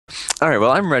All right,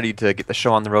 well, I'm ready to get the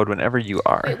show on the road whenever you Wait,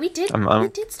 are. we did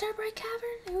Starbright Cavern?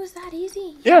 It was that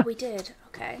easy? Yeah, Yeah, we did.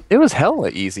 Okay. it was hella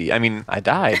easy. I mean, I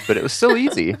died, but it was still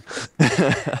easy.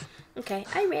 Okay,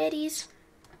 I readies.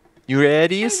 You I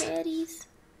readies? readies.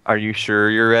 Are you sure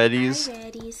you're I readies?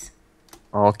 readies.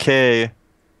 Okay.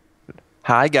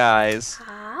 Hi, guys.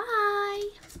 Hi.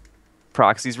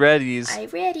 Proxy's readies. I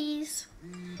readies.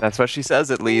 That's what she says,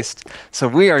 at least. So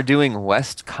we are doing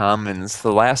West Commons,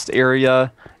 the last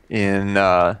area in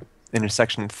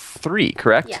intersection 3,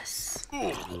 correct? Yes.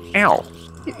 Ow.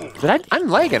 I'm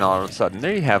lagging all of a sudden.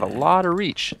 There you have a lot of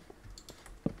reach.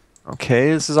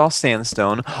 Okay, this is all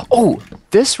sandstone. Oh,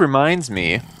 this reminds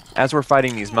me, as we're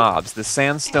fighting these mobs, the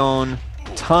sandstone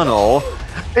tunnel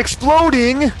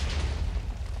exploding!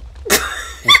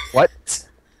 What?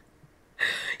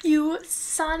 You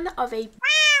son of a...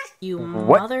 You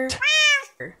What? mother...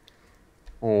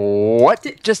 What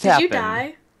just Did happened? you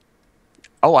die?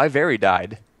 Oh, I very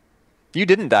died. You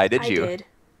didn't die, did I you? did.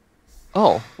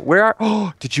 Oh, where are...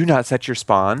 Oh, did you not set your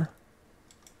spawn?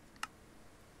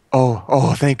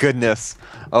 Oh, thank goodness.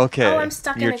 Okay. Oh, I'm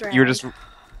stuck in the ground.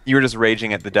 You were just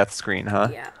raging at the death screen, huh?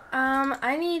 Yeah.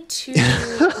 I need to...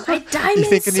 My diamond You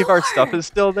think any of our stuff sword! is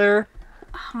still there?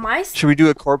 My... Should we do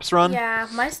a corpse run? Yeah,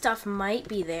 my stuff might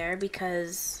be there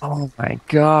because... Oh my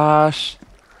gosh.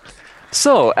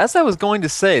 So, as I was going to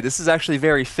say, this is actually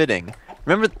very fitting.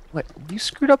 Remember, wait, you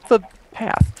screwed up the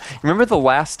path. Remember the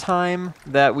last time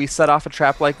that we set off a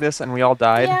trap like this and we all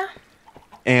died? Yeah.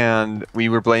 And we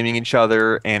were blaming each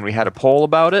other and we had a poll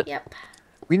about it? Yep.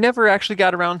 We never actually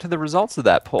got around to the results of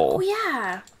that poll. Oh,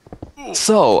 yeah.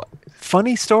 So,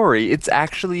 funny story, it's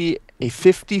actually a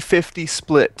 50-50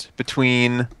 split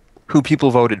between who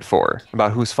people voted for,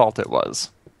 about whose fault it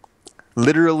was.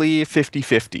 Literally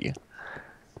 50-50.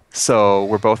 So,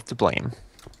 we're both to blame.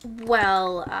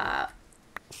 Well,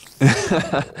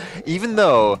 Even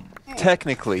though,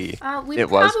 technically, we it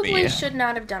was probably me. should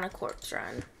not have done a corpse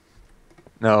run.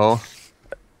 No.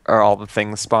 Are all the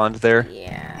things spawned there?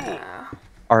 Yeah.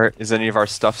 Is any of our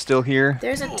stuff still here?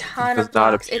 There's a ton Does of not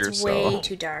blocks. appear It's way so.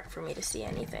 too dark for me to see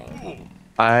anything.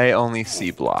 I only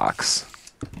see blocks.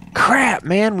 Crap,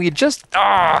 man, we just...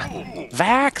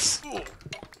 Vechs!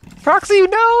 Proxy,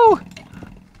 no!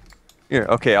 Here,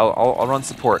 okay, I'll run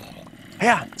support.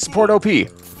 Yeah, support OP.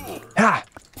 Ha!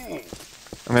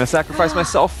 I'm gonna sacrifice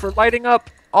myself for lighting up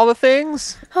all the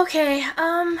things. Okay,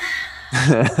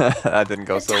 That didn't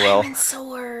go so well. diamond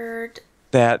sword.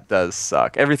 That does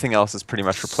suck. Everything else is pretty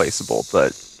much replaceable,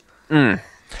 but...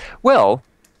 Well,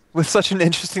 with such an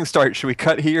interesting start, should we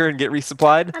cut here and get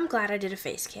resupplied? I'm glad I did a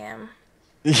face cam.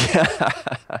 Yeah.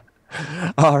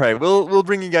 All right, we'll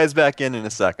bring you guys back in a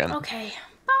second. Okay,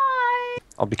 bye.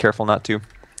 I'll be careful not to.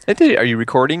 Are you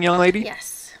recording, young lady?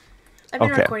 Yes. I've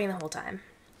been Okay. recording the whole time.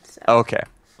 So. Okay.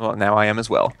 Well, now I am as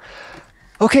well.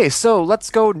 Okay, so let's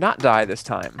go not die this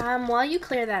time. While you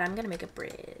clear that, I'm gonna make a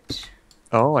bridge.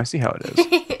 Oh, I see how it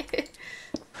is.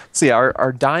 See,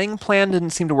 our dying plan didn't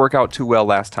seem to work out too well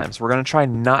last time, so we're going to try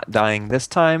not dying this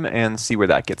time and see where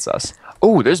that gets us.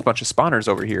 Oh, there's a bunch of spawners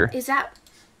over here. Is that...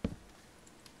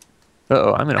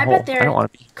 Uh-oh, I'm in a I hole. bet I they're don't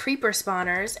want to be... creeper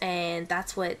spawners, and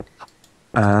that's what...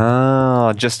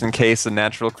 Oh, just in case a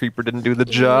natural creeper didn't do the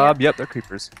job. Yeah. Yep, they're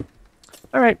creepers.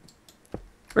 All right.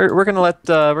 We're gonna let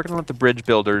the bridge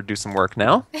builder do some work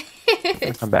now.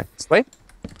 Gonna come back this way.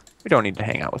 We don't need to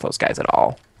hang out with those guys at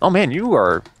all. Oh man, you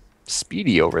are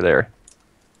speedy over there.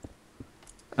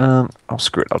 Oh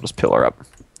screw it, I'll just pillar up.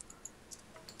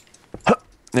 Huh,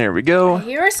 there we go. I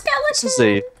hear a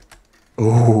skeleton!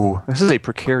 This is a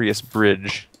precarious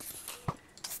bridge.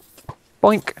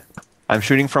 Boink. I'm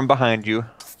shooting from behind you.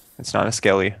 It's not a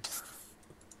skelly.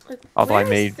 Like, Although I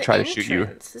where may is the try to shoot you.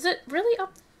 entrance? Is it really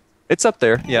up? It's up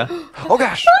there, yeah. Oh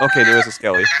gosh! Okay, there is a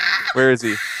skelly. Where is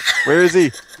he? Where is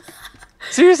he?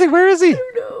 Seriously, where is he? I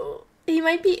don't know. He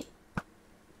might be...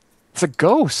 It's a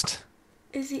ghost.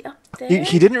 Is he up there?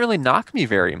 He didn't really knock me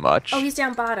very much. Oh, he's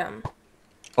down bottom.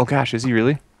 Oh gosh, is he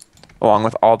really? Along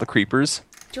with all the creepers.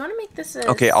 Do you want to make this a...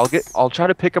 Okay, I'll try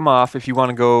to pick him off if you want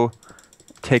to go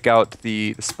take out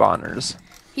the spawners.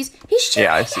 He's shooting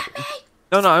Yeah, I at see. me!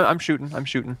 No, I'm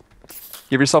shooting.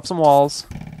 Give yourself some walls.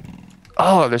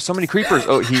 Oh, there's so many creepers.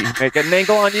 Oh, he might get an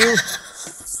angle on you.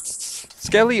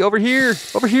 Skelly, over here.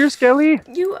 Over here, Skelly.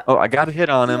 Oh, I got a hit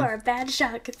on You him. are a bad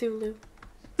shot, Cthulhu.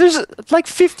 There's like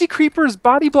 50 creepers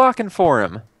body blocking for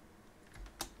him.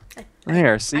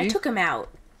 There, see? I took him out.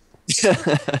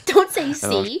 Don't say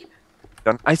see.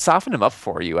 I softened him up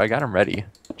for you. I got him ready.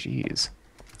 Jeez.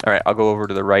 All right, I'll go over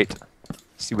to the right.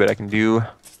 See what I can do.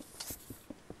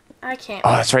 I can't.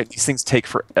 Oh, that's right. These things take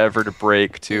forever to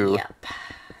break, too. Yep.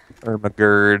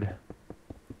 Ermagerd.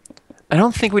 I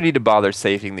don't think we need to bother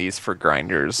saving these for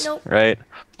grinders, Nope. right?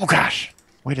 Oh gosh,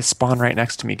 way to spawn right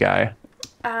next to me, guy.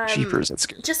 Um, Jeepers, that's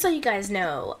scary. just so you guys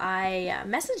know, I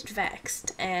messaged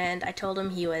Vechs and I told him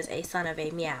he was a son of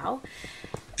a meow.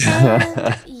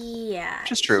 And yeah,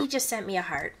 Just true. he just sent me a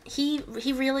heart. He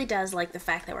really does like the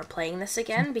fact that we're playing this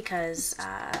again because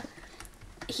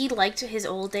he liked his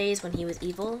old days when he was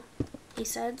evil. He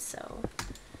said so.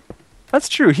 That's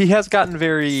true. He has gotten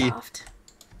very Soft.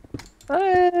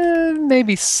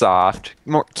 maybe soft,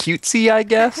 more cutesy, I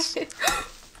guess.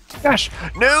 Gosh,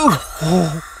 no!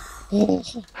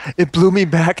 It blew me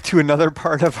back to another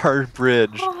part of our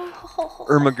bridge.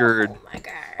 Ermagerd. Oh my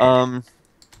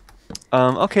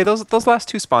god. Okay, those last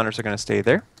two spawners are gonna stay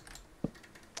there.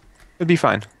 It'd be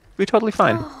fine. It'd be totally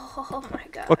fine. Oh my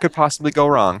god. What could possibly go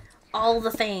wrong? All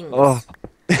the things. Oh.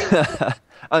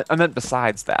 I meant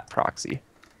besides that, Proxy.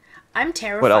 I'm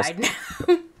terrified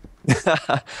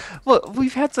now. Well,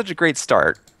 we've had such a great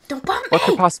start. Don't bump me! What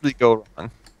could possibly go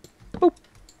wrong? Boop.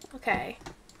 Okay.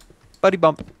 Buddy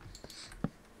bump.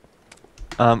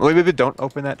 Wait, don't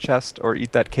open that chest or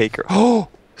eat that cake. Oh!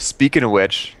 Speaking of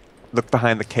which, look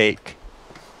behind the cake.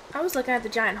 I was looking at the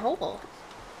giant hole.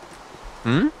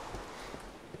 Hmm?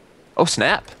 Oh,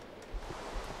 snap.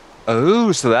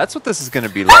 Oh, so that's what this is going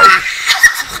to be like.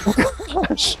 Oh,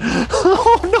 gosh.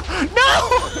 Oh,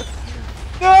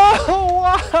 no! No! No!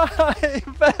 Why?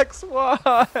 Vechs,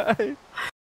 why?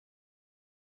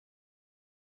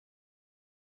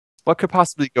 What could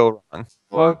possibly go wrong?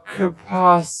 What could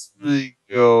possibly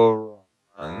go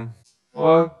wrong?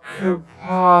 What could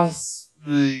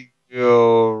possibly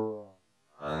go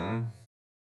wrong?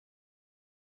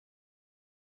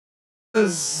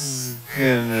 This is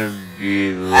gonna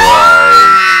be like...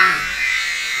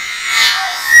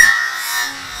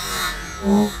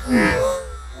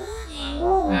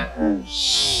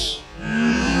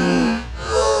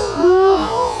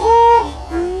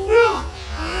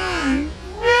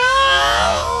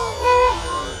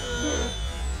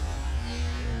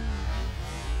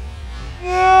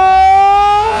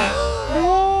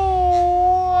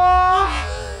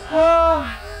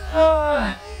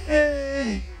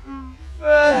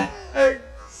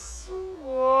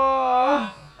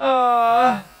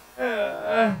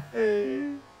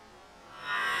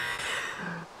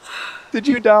 Did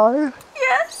you die?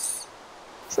 Yes!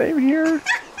 Same here.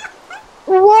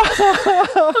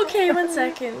 Wow! Okay, 1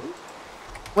 second.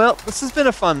 Well, this has been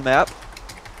a fun map.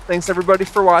 Thanks everybody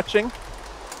for watching.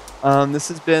 This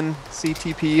has been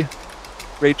CTP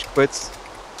Rage Quits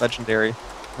Legendary.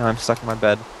 Now I'm stuck in my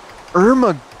bed.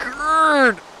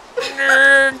 Ermagerd!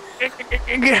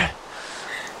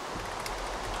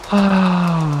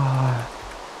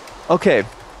 Okay.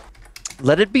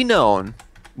 Let it be known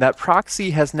that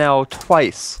Proxy has now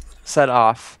twice set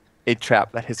off a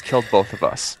trap that has killed both of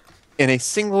us in a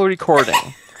single recording.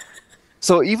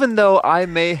 So even though I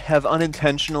may have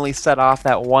unintentionally set off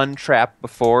that one trap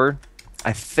before,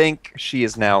 I think she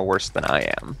is now worse than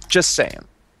I am. Just saying.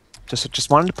 Just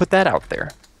wanted to put that out there.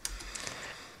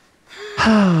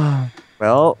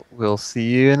 Well, we'll see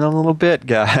you in a little bit,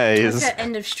 guys. It's at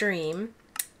end of stream.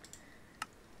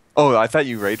 Oh, I thought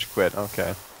you rage quit.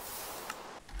 Okay.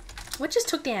 What just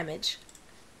took damage?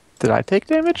 Did I take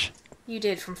damage? You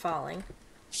did from falling.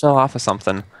 Fell off of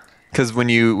something. Because when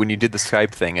you did the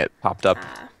Skype thing, it popped up.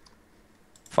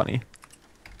 Funny.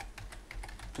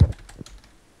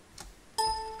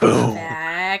 Boom.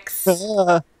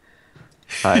 Vechs.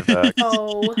 Hi, Vechs.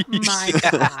 Oh my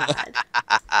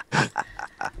god.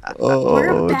 Oh,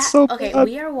 We're back. it's so Okay, bad.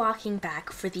 we are walking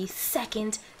back for the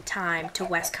second time to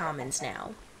West Commons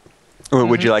now.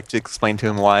 Would you like to explain to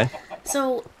him why?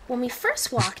 So, when we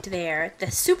first walked there, the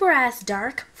super ass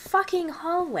dark fucking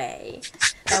hallway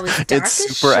that was dark It's as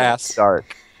super shit ass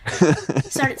dark.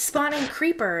 started spawning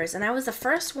creepers, and I was the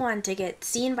first one to get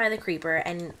seen by the creeper,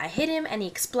 and I hit him and he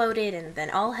exploded, and then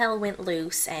all hell went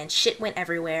loose and shit went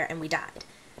everywhere and we died.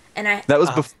 And That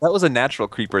was a natural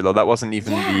creeper though. That wasn't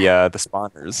even the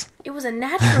spawners. it was a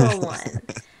natural one.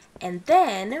 And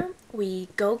then we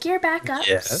go gear back up,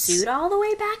 suit all the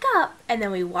way back up, and then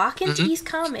we walk into East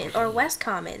Commons or West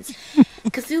Commons.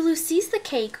 Cthulhu sees the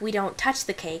cake, we don't touch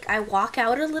the cake. I walk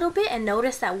out a little bit and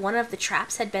notice that one of the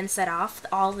traps had been set off.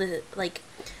 All the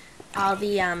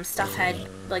stuff had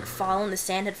fallen, the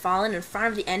sand had fallen in front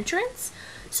of the entrance.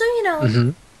 So, you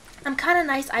know, I'm kind of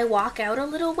nice. I walk out a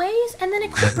little ways, and then a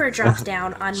creeper drops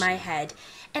down on my head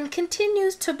and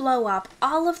continues to blow up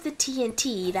all of the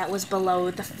TNT that was below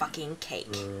the fucking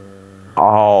cake.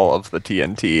 All of the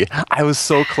TNT. I was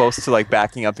so close to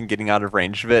backing up and getting out of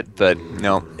range of it, but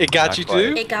no. It got you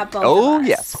too? It got both Oh of us.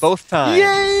 yes, both times.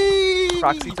 Yay!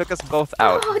 Proxy took us both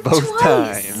out. Oh, both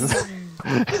twice. times.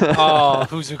 Oh,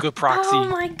 who's a good proxy? Oh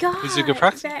my god. Who's a good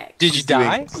proxy? Vechs. Did you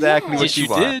die? Exactly what Yes, you you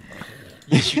want. did.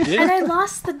 Yes, you did. And I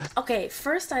lost the... Okay,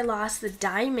 first I lost the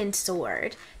diamond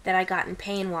sword that I got in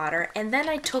Painwater, and then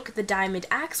I took the diamond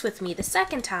axe with me the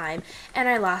second time, and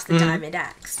I lost the diamond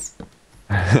axe.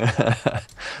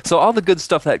 So all the good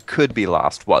stuff that could be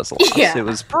lost was lost. Yeah. It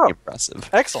was pretty impressive.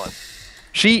 Excellent.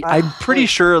 I'm pretty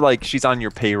sure like she's on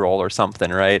your payroll or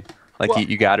something, right? Like Well-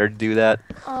 you got her to do that.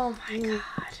 Oh my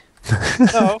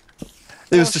god. No,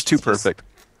 It was just too perfect.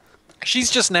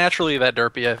 she's just naturally that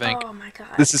derpy, I think. Oh my god.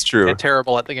 This is true. And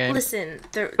terrible at the game. Listen,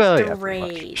 Well, the yeah, pretty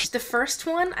much. rage. The first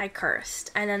one, I cursed.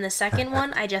 And then the second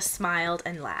one, I just smiled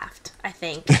and laughed, I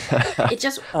think. It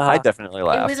just... I definitely It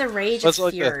laughed. was a rage Was of it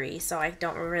like fury, so I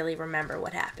don't really remember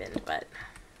what happened, but...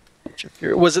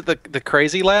 Was it the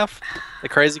crazy laugh? The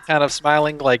crazy kind of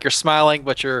smiling? Like you're smiling,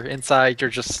 but you're inside,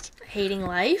 you're just... Hating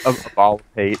life? A ball of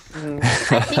hate.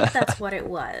 I think that's what it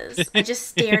was. I just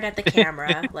stared at the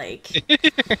camera, like...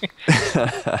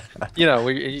 You know,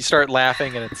 you start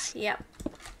laughing and it's... Yep.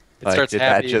 It Like, starts did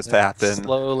that happy just and then it happen?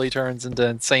 slowly turns into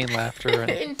insane laughter.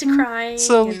 And... Into crying.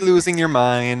 Slowly and- losing your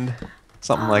mind.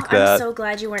 Something like I'm that. so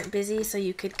glad you weren't busy so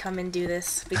you could come and do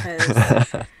this, because...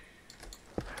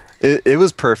 It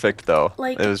was perfect though.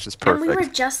 Like, it was just and we were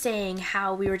perfect. just saying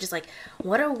how we were just like,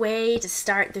 what a way to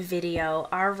start the video,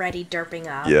 already derping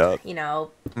up, Yep. you know,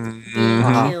 Mm-hmm.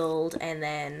 being killed, and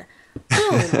then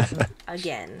boom,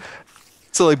 again.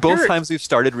 So like both You're- times we've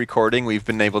started recording, we've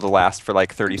been able to last for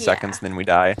like 30 Yeah. seconds and then we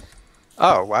die.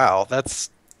 Oh, wow.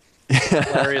 That's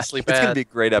hilariously It's gonna bad. be a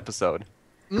great episode.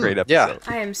 Great yeah.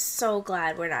 episode. I am so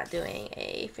glad we're not doing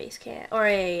a face cam or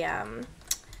a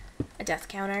death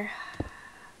counter.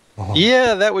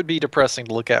 Yeah, that would be depressing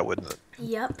to look at, wouldn't it?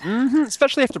 Yep.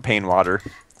 Especially after Painwater.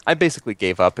 I basically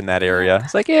gave up in that area.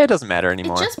 It's like, yeah, it doesn't matter It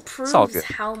anymore. just It's all proves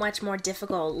good. how much more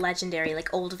difficult Legendary,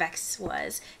 like old Vechs,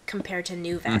 was compared to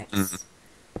new Vechs.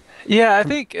 Yeah, I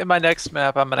think in my next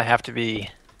map, I'm going to have to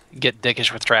get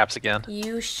dickish with traps again.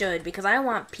 You should, because I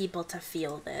want people to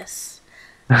feel this.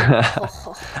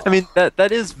 I mean,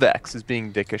 that is Vechs, is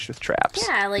being dickish with traps.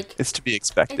 Yeah, like, It's to be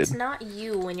expected. it's not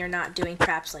you when you're not doing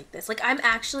traps like this. Like, I'm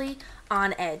actually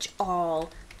on edge all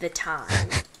the time.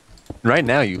 Right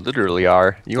now, you literally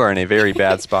are. You are in a very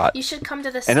bad spot. You should come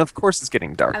to the And of course, it's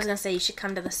getting dark. I was gonna say you should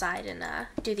come to the side and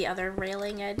do the other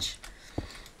railing edge.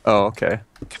 Oh, okay.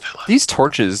 These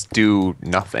torches do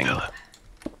nothing.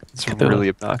 It's Cthulhu. really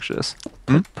obnoxious.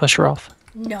 Push her off.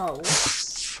 No.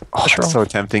 Oh, Push her that's so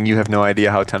tempting. You have no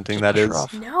idea how tempting that Push is. her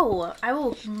off. No. I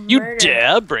will murder. You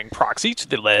dare bring Proxy to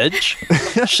the ledge?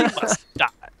 She must die.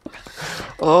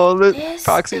 Oh, This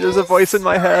Proxy, there's a voice in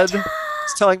my head. Sparta!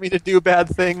 It's telling me to do bad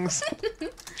things.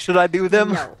 Should I do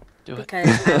them? No. Do it.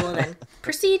 Because I will then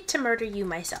proceed to murder you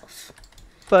myself.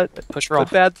 But, Push her but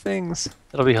off. bad things.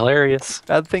 It'll be hilarious.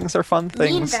 Bad things are fun Mean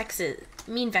things. Vexes.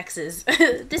 Mean Vexes.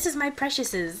 This is my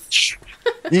preciouses.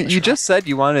 You just said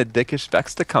you wanted Dickish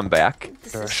Vex to come back.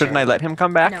 This is Shouldn't true. I let him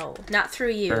come back? No, not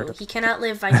through you. He cannot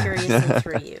live vicariously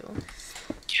through you.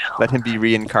 Let him be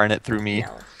reincarnate through me.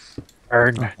 No.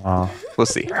 Burn. Oh, we'll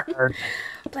see. Burn.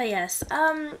 But yes,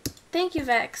 thank you,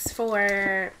 Vechs,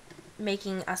 for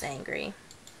making us angry.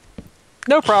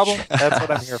 No problem. That's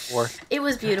what I'm here for. It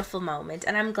was a beautiful moment,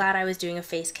 and I'm glad I was doing a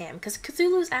face cam, because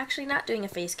Cthulhu's actually not doing a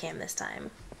face cam this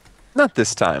time. Not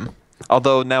this time.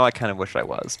 Although now I kind of wish I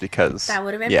was because That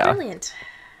would have been yeah. brilliant.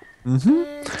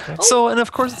 Mm-hmm. So and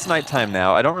of course it's nighttime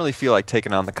now. I don't really feel like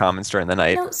taking on the comments during the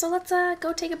night. No, so let's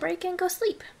go take a break and go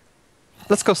sleep.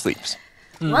 Let's go sleep.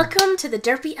 Welcome to the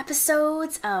derpy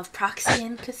episodes of Proxy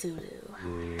and Cthulhu.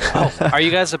 Oh, are you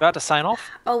guys about to sign off?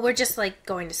 Oh, we're just like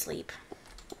going to sleep.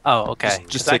 Oh, okay.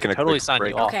 Just 'Cause I taking can a totally quick sign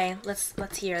break. you off. Okay, let's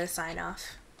hear the sign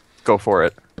off. Go for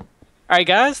it. All right,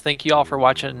 guys. Thank you all for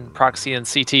watching Proxy and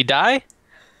CT die.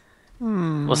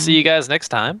 We'll see you guys next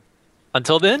time.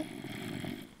 Until then,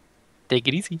 take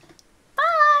it easy.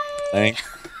 Bye.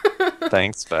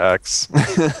 Thanks, Vex.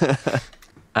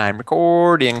 I'm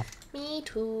recording. Me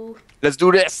too. Let's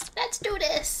do this. Let's do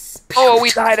this. Oh,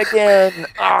 we died again.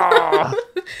 Ah.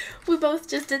 We both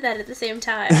just did that at the same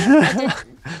time. I did...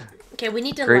 Okay, we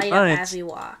need to Great light up minds. as we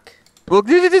walk. Well,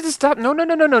 stop.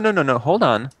 No. Hold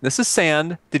on. This is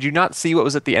sand. Did you not see what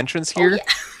was at the entrance here? Oh,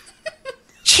 yeah.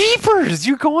 Cheapers!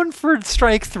 You going for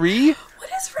strike 3? What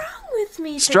is wrong with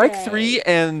me Strike today? 3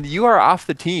 and you are off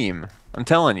the team. I'm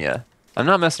telling you. I'm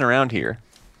not messing around here.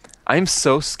 I'm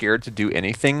so scared to do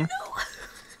anything.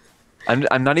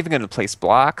 I'm not even going to place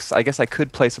blocks. I guess I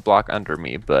could place a block under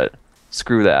me, but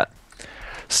screw that.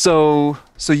 So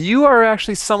you are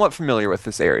actually somewhat familiar with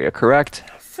this area, correct?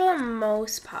 For the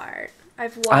most part.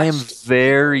 I've I am watched.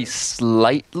 very, yeah,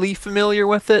 slightly familiar I am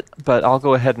with it, very but I'll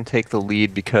go ahead and take the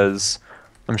lead because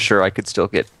I'm sure I could still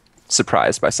get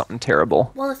surprised by something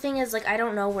terrible. Well, the thing is, like, I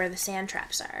don't know where the sand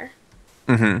traps are.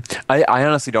 I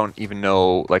honestly don't even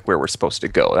know like where we're supposed to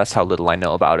go. That's how little I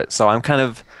know about it. So I'm kind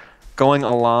of going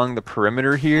along the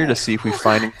perimeter here to see if we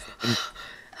find anything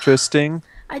interesting.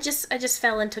 I just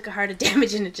fell and took a heart of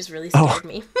damage, and it just really scared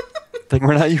me. Think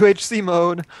we're not UHC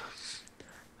mode.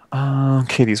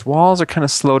 Okay, these walls are kind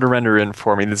of slow to render in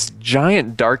for me. This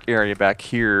giant dark area back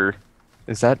here,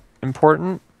 is that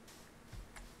important?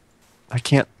 I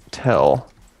can't tell.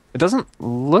 It doesn't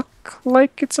look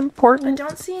like it's I important.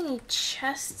 don't see any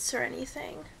chests or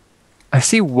anything. I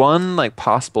see one like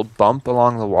possible bump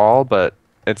along the wall, but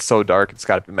it's so dark it's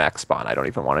got to be max spawn. I don't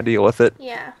even want to deal with it.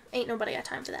 Yeah, ain't nobody got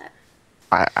time for that.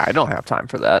 I don't have time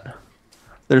for that.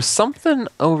 There's something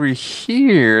over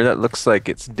here that looks like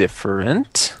it's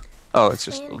different. Oh, it's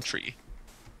just a little tree.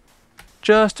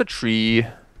 Just a tree.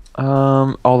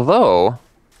 Although,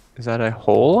 is that a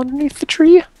hole underneath the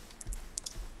tree?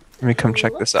 Let me come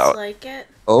check this out. Like it.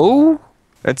 Oh,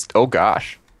 oh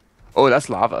gosh. Oh, that's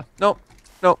lava. Nope.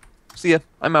 Nope. See ya.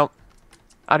 I'm out.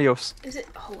 Adios. Is it?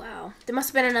 Oh wow. There must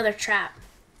have been another trap.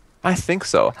 I think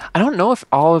so. I don't know if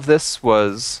all of this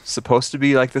was supposed to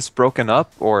be like this broken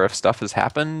up or if stuff has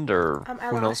happened or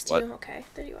who knows what. You. Okay,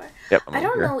 there you are. Yep, I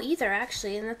don't know either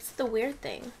actually, and that's the weird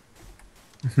thing.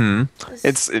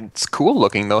 It's cool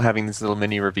looking though, having these little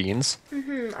mini ravines.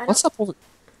 What's up?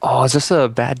 Oh, is this a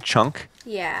bad chunk?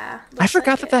 Yeah. I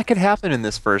forgot that could happen in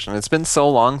this version. It's been so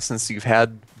long since you've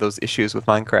had those issues with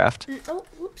Minecraft. Oh,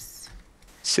 whoops.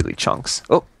 Silly chunks.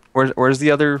 Oh, where's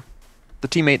the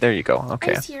teammate? There you go.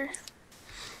 Okay. Ice here.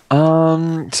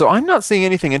 So I'm not seeing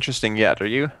anything interesting yet. Are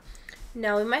you?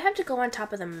 No, we might have to go on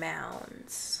top of the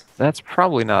mounds. That's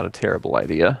probably not a terrible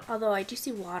idea. Although I do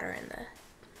see water in the.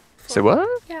 Say what?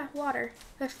 Yeah, water.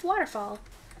 The waterfall.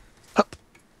 Up.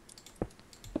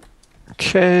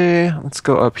 Okay, let's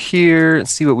go up here and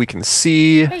see what we can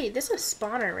see. Hey, there's a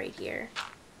spawner right here.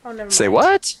 Oh, never mind. Say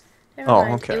what? Never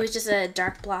mind. Okay. It was just a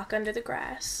dark block under the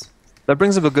grass. That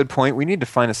brings up a good point. We need to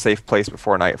find a safe place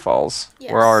before night falls.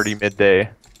 Yes. We're already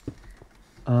midday.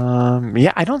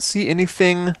 Yeah, I don't see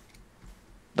anything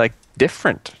like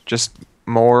different. Just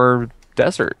more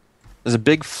desert. There's a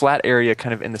big flat area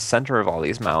kind of in the center of all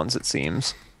these mounds, it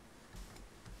seems.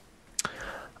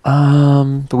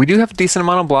 But we do have a decent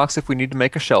amount of blocks if we need to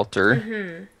make a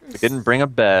shelter. We didn't bring a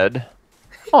bed.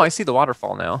 Oh, I see the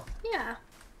waterfall now. Yeah.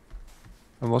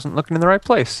 I wasn't looking in the right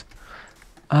place.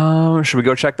 Should we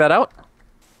go check that out?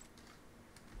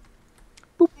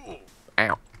 Boop.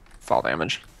 Ow. Fall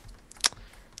damage.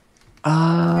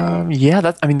 Yeah,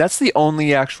 that's the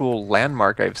only actual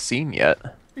landmark I've seen yet.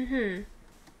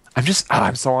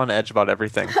 I'm so on edge about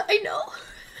everything. I know.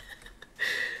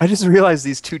 I just realized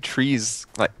these two trees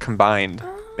like combined.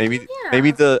 Maybe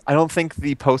yeah. I don't think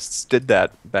the posts did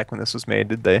that back when this was made,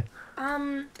 did they?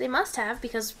 They must have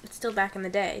because it's still back in the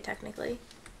day, technically.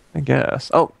 I guess.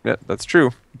 Oh, yeah, that's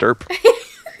true. Derp.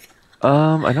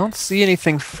 I don't see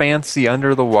anything fancy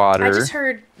under the water. I just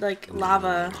heard like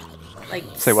lava, like.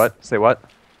 Say what? Say what?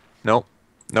 Nope.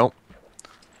 Nope.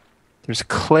 There's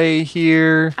clay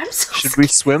here. I'm so Should scared. we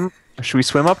swim? Should we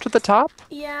swim up to the top?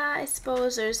 Yeah, I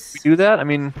suppose there's. We do that? I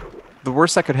mean, the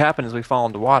worst that could happen is we fall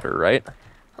into water, right?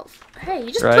 Oh, hey,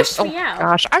 you just Right? pushed me out.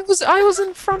 Gosh, I was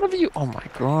in front of you. Oh my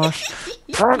gosh.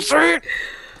 Proxy!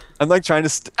 I'm like trying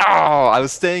to I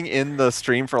was staying in the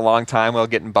stream for a long time while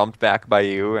getting bumped back by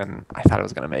you, and I thought I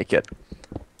was gonna make it.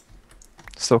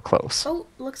 So close. Oh,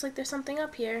 looks like there's something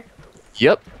up here.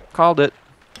 Yep, called it.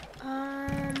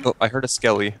 Um. Oh, I heard a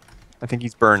skelly. I think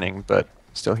he's burning, but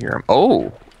still hear him.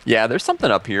 Oh, yeah, there's something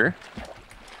up here.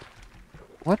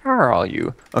 What are all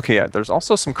you? Okay, yeah, there's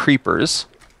also some creepers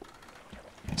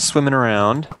swimming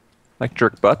around like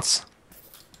jerk butts.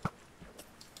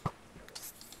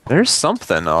 There's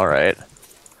something, all right.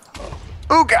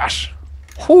 Oh gosh!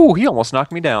 Whoo, he almost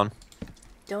knocked me down.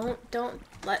 Don't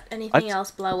let anything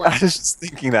else blow up. I was just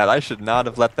thinking that I should not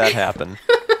have let that happen.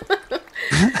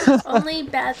 Only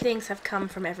bad things have come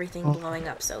from everything blowing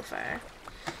up so far.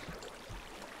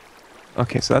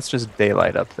 Okay, so that's just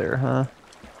daylight up there, huh?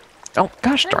 Oh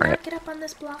gosh darn it! Get up on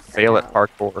this block. Fail at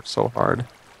parkour so hard.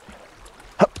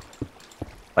 Hup.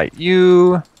 Light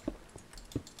you.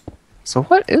 So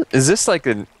what is this like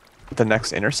the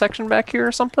next intersection back here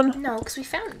or something? No, because we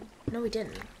found. No, we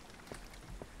didn't.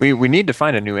 We need to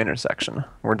find a new intersection.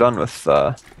 We're done with.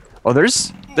 Oh,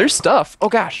 there's stuff. Oh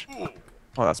gosh.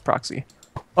 Oh, that's Proxy.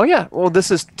 Oh yeah. Well,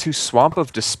 this is to Swamp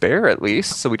of Despair at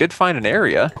least. So we did find an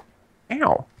area.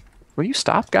 Ow. Will you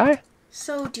stop, guy?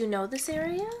 So, do you know this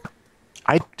area?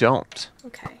 I don't.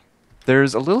 Okay.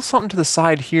 There's a little something to the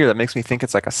side here that makes me think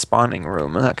it's like a spawning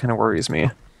room, and that kind of worries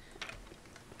me.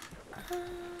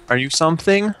 Are you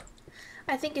something?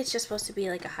 I think it's just supposed to be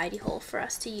like a hidey hole for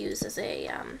us to use as a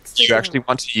Do you actually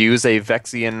want to use a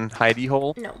Vexian hidey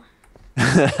hole? No.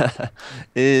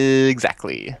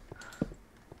 Exactly.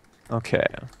 Okay.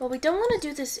 Well, we don't want to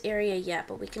do this area yet,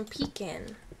 but we can peek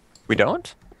in. We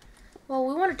don't? Well,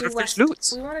 we want to do West.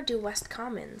 Loots? We want to do West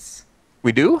Commons.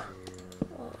 We do?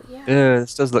 Oh yeah.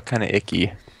 This does look kind of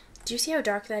icky. Do you see how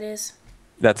dark that is?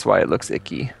 That's why it looks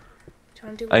icky. Do you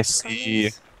want to do West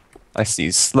Commons? I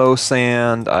see slow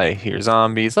sand. I hear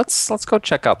zombies. Let's go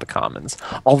check out the commons.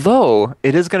 Although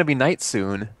it is going to be night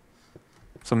soon,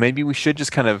 so maybe we should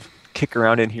just kind of kick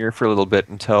around in here for a little bit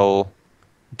until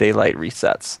daylight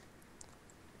resets.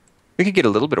 We could get a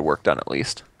little bit of work done at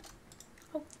least.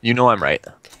 Oh. You know I'm right.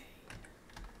 Okay.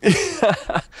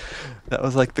 That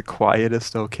was like the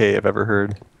quietest okay I've ever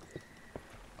heard.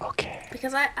 Okay.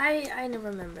 Because I never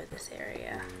remember this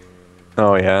area.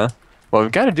 Oh yeah. Well,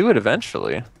 we've got to do it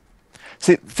eventually.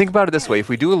 See, think about it this way. If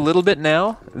we do a little bit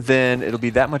now, then it'll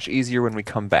be that much easier when we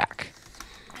come back.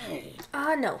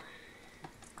 No.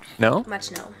 No?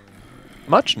 Much no.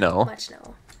 Much no. Much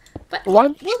no. But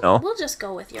Why no? we'll just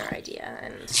go with your idea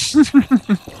and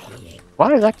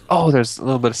Why is that? Oh, there's a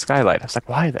little bit of skylight. I was like,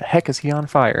 why the heck is he on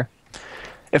fire?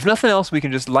 If nothing else, we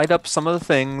can just light up some of the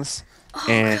things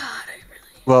and, God, I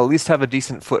really... well, at least have a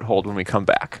decent foothold when we come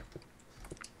back.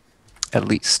 At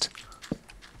least.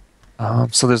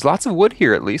 So there's lots of wood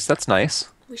here, at least. That's nice.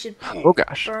 We should Oh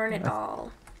gosh. burn it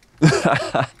all.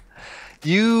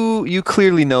 You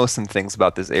clearly know some things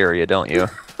about this area, don't you?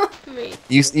 Me.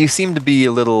 You seem to be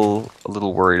a little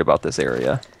worried about this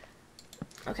area.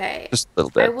 Okay. Just a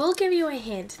little I bit. will give you a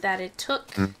hint that it took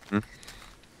Mm-hmm.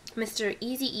 Mr.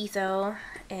 Easy Etho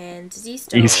and Easy.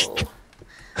 Zisto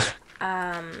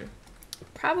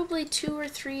probably 2 or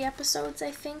 3 episodes,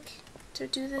 I think, to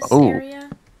do this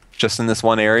area. Just in this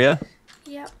one area?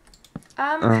 Yep.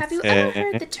 Have you ever Okay.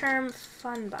 heard the term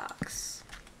fun box?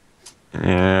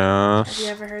 Yeah. Have you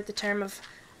ever heard the term of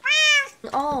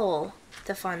all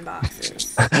the fun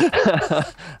boxes?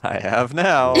 I have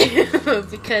now.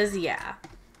 Because yeah.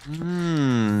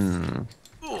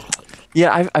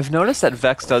 Yeah, I've noticed that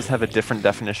Vechs does have a different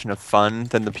definition of fun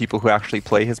than the people who actually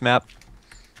play his map.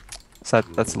 So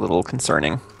that's a little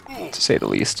concerning, to say the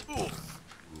least.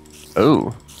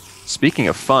 Oh, speaking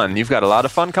of fun, you've got a lot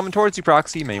of fun coming towards you,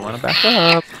 Proxy. You may want to back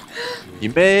up. You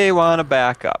may want to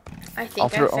back up. I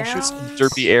think I'll shoot some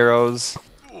derpy arrows.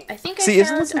 I think See, I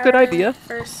isn't found this a good our idea?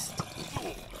 First...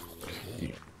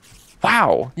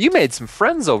 Wow, you made some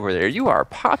friends over there. You are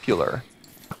popular.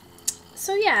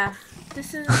 So yeah,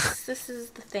 this is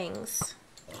the things.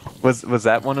 Was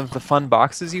that one of the fun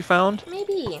boxes you found?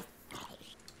 Maybe.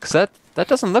 Cause that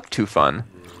doesn't look too fun.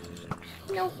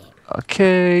 Nope.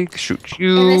 Okay, shoot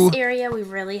you. In this area, we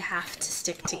really have to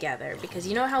stick together because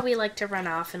you know how we like to run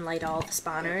off and light all the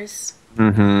spawners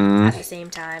at the same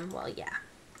time. Well, yeah.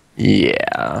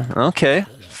 Yeah. Okay.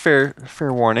 Fair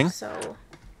warning. So.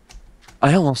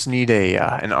 I almost need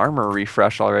an armor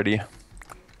refresh already.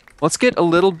 Let's get a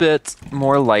little bit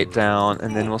more light down,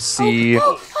 and then we'll see.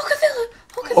 Oh,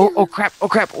 Cthulhu! Oh crap! Oh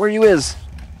crap! Where you is?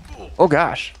 Oh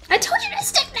gosh! I told you to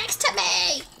stick next to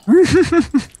me.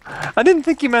 I didn't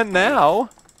think you meant now.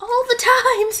 All the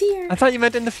times here. I thought you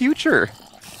meant in the future.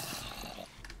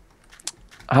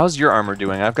 How's your armor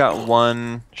doing? I've got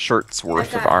 1 shirt's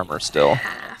worth of armor still.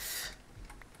 Half.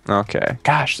 Okay.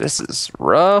 Gosh, this is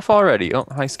rough already. Oh,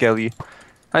 hi, Skelly.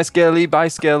 Hi, Skelly. Bye,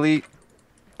 Skelly.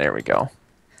 There we go.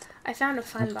 I found a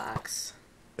fun box.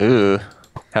 Ooh.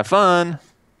 Have fun.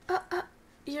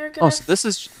 You're gonna. Oh, so this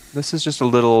is just a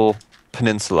little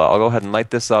peninsula. I'll go ahead and light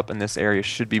this up, and this area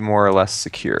should be more or less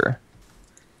secure.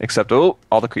 Except, oh,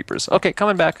 all the creepers. Okay,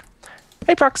 coming back.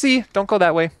 Hey, Proxy, don't go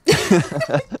that way.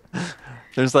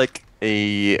 There's like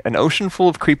an ocean full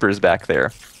of creepers back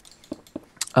there.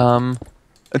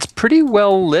 It's pretty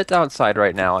well lit outside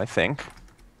right now, I think.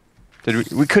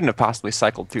 We couldn't have possibly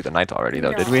cycled through the night already,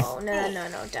 though, did we?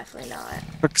 No, definitely not.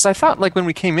 Because I thought, like, when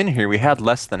we came in here, we had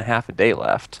less than half a day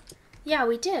left. Yeah,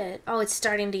 we did. Oh, it's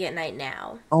starting to get night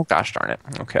now. Oh, gosh darn it.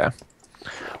 Okay.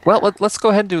 Well, let's go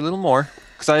ahead and do a little more.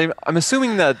 Because I'm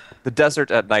assuming that the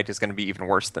desert at night is going to be even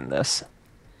worse than this.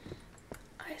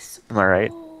 Am I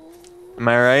right? Am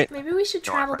I right? Maybe we should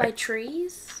No, I'm travel by right.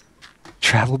 trees?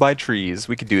 Travel by trees.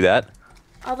 We could do that.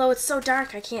 Although it's so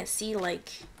dark, I can't see,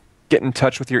 like... Get in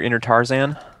touch with your inner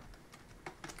Tarzan.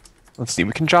 Let's see.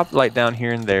 We can drop light down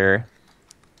here and there.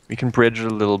 We can bridge a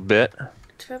little bit.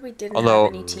 Too bad we didn't Although-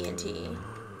 have any TNT.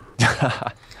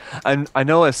 I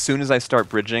know as soon as I start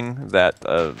bridging that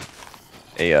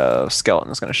a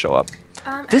skeleton is going to show up.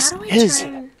 This how do I is...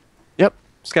 turn... Yep,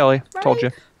 Skelly. Told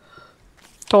you.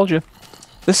 Told you.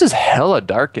 This is hella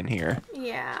dark in here.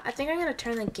 Yeah, I think I'm going to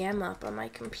turn the gamma up on my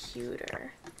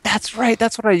computer. That's right.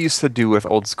 That's what I used to do with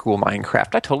old school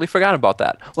Minecraft. I totally forgot about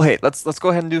that. Well, hey, let's go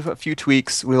ahead and do a few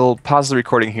tweaks. We'll pause the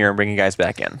recording here and bring you guys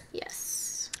back in.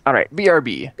 Yes. All right,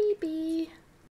 BRB.